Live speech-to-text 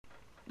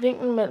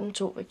Vinklen mellem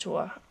to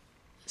vektorer.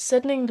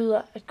 Sætningen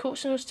lyder, at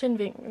cosinus til en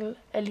vinkel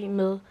er lig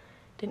med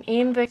den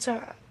ene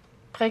vektor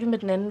prikket med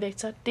den anden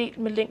vektor, delt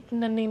med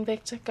længden af den ene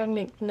vektor gange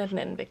længden af den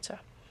anden vektor.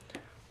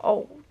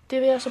 Og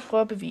det vil jeg så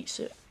prøve at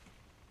bevise.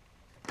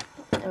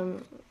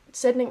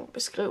 Sætningen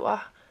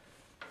beskriver,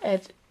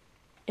 at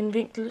en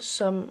vinkel,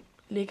 som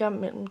ligger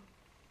mellem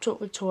to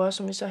vektorer,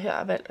 som vi så her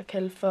har valgt at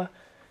kalde for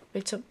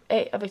vektor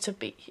A og vektor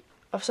B.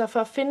 Og så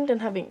for at finde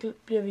den her vinkel,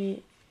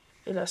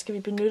 skal vi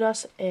benytte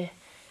os af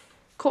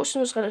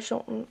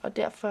cosinusrelationen, og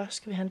derfor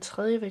skal vi have en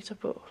tredje vektor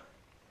på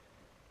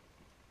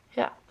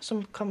her,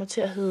 som kommer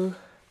til at hedde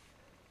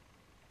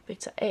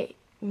vektor A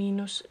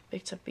minus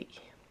vektor B.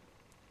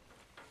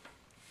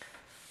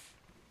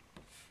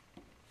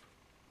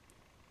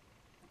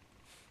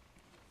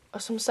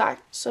 Og som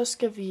sagt, så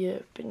skal vi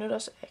benytte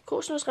os af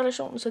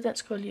cosinusrelationen, så den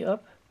skriver lige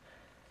op.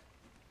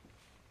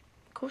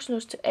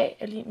 Cosinus til A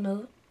er lig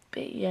med B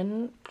i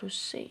anden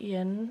plus C i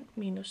anden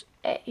minus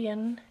A i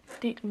anden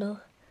delt med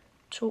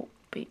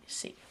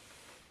 2BC.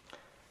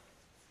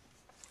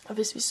 Og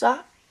hvis vi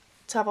så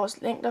tager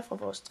vores længder fra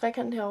vores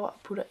trekant herover og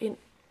putter ind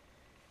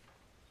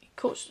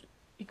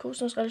i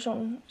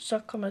cosinusrelationen, så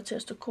kommer det til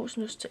at stå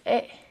cosinus til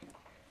A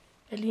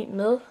er lig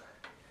med,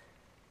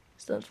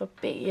 i stedet for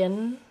B i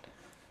anden,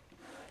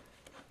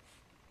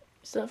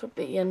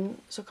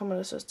 så kommer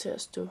der så til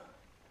at stå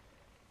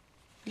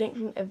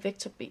længden af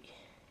vektor B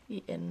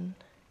i anden.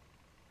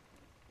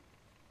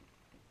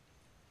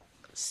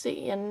 C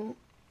i anden,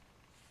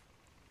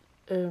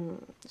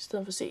 i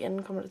stedet for C i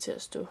anden kommer der til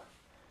at stå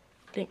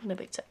længden af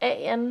vektor A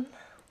i anden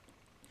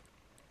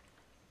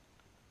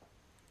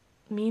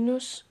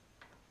minus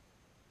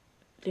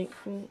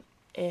længden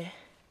af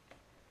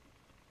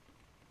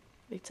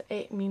vektor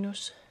A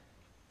minus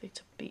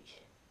vektor B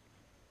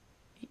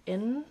i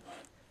anden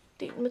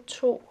delt med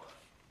 2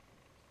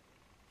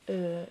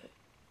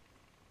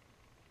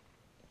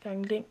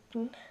 gange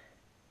længden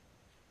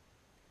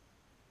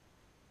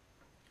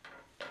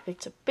af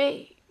vektor B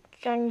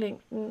gange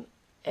længden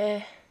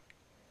af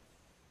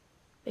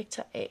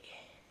vektor A.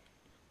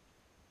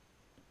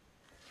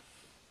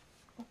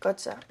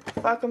 Godt så.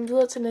 For at komme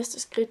videre til næste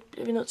skridt,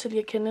 bliver vi nødt til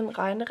lige at kende en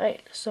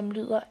regneregel, som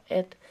lyder,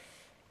 at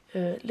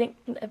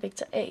længden af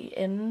vektor A i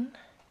anden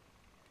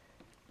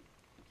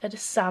er det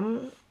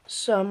samme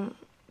som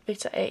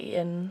vektor A i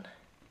anden.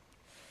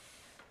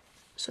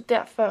 Så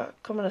derfor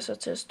kommer der så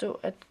til at stå,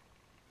 at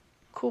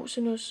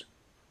cosinus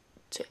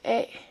til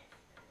A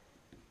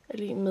er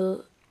lig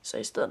med, så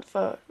i stedet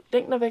for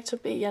længden af vektor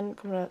B i anden,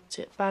 kommer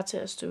der bare til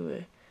at stå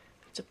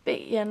vektor B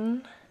i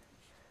anden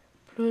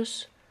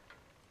plus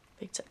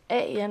vektor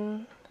A i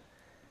anden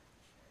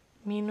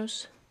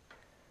minus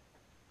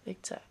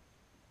vektor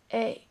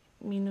A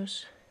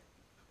minus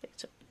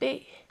vektor B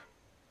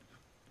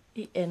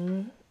i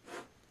anden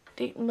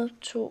delt med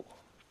 2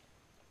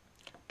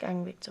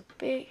 gange vektor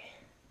B,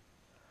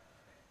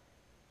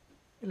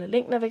 eller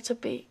længden af vektor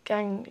B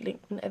gange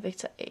længden af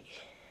vektor A.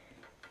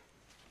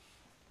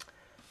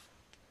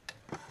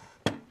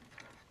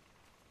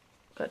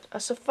 Godt,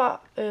 og så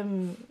for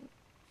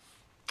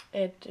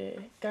at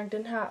gange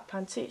den her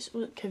parentes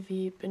ud, kan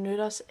vi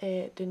benytte os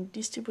af den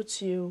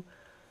distributive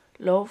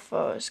lov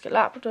for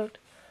skalarprodukt.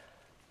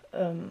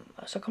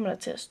 Og så kommer der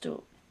til at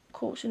stå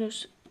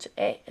cosinus til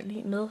A er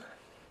lig med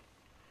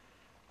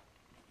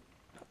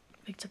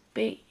vektor B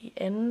i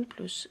anden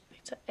plus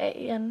vektor A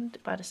i anden. Det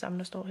er bare det samme,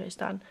 der står her i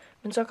starten.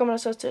 Men så kommer der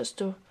så til at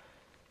stå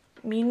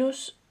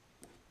minus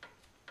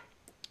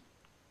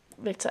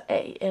vektor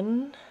A i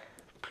anden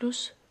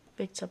plus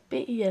vektor B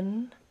i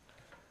anden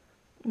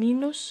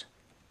minus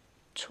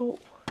 2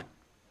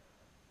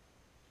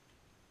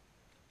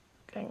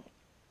 gange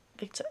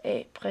vektor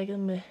A prikket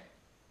med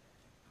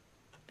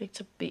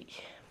vektor B.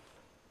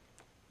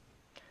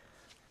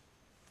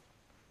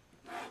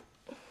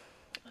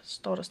 Og så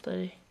står der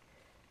stadig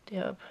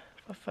deroppe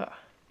fra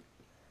før.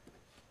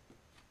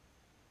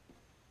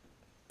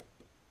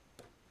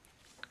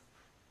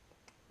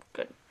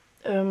 Godt.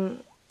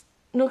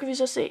 Nu kan vi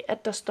så se,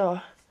 at der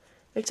står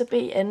vektor B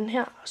i anden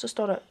her, og så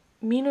står der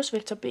minus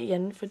vektor B i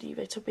anden, fordi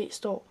vektor B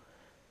står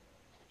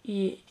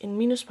i en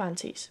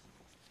minusparentes.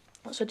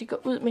 Og så de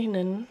går ud med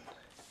hinanden.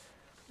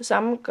 Det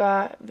samme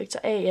gør vektor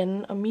A i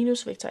anden og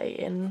minus vektor A i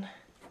anden.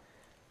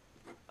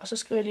 Og så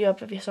skriver jeg lige op,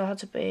 hvad vi så har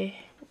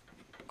tilbage.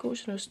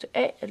 Cosinus til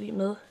A er lige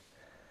med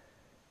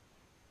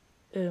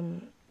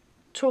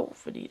 2,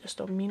 fordi der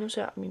står minus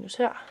her og minus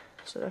her.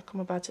 Så der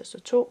kommer bare til at stå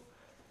 2.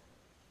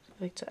 Så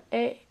vektor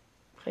A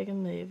prikket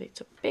med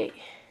vektor B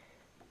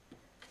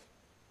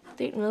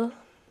delt med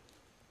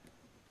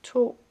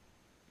 2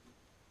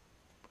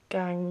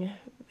 gange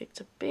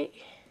vektor B,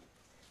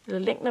 eller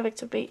længden af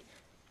vektor B,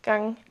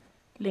 gange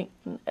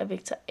længden af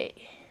vektor A.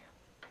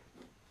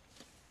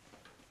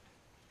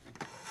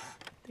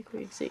 Det kunne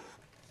I ikke se.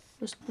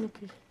 Nu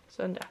kan I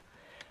sådan der.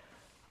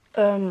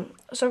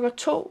 Og så går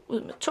 2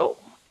 ud med 2.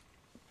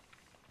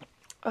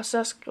 Og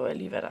så skriver jeg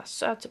lige, hvad der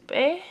så er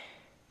tilbage.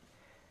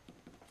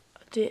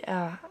 Og det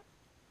er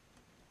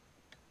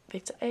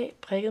vektor A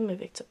prikket med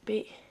vektor B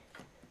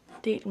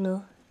delt med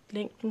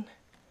længden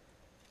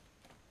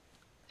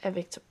af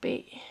vektor B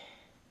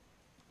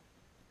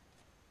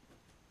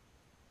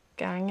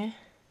gange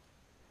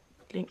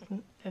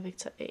længden af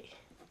vektor A.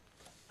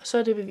 Og så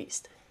er det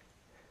bevist.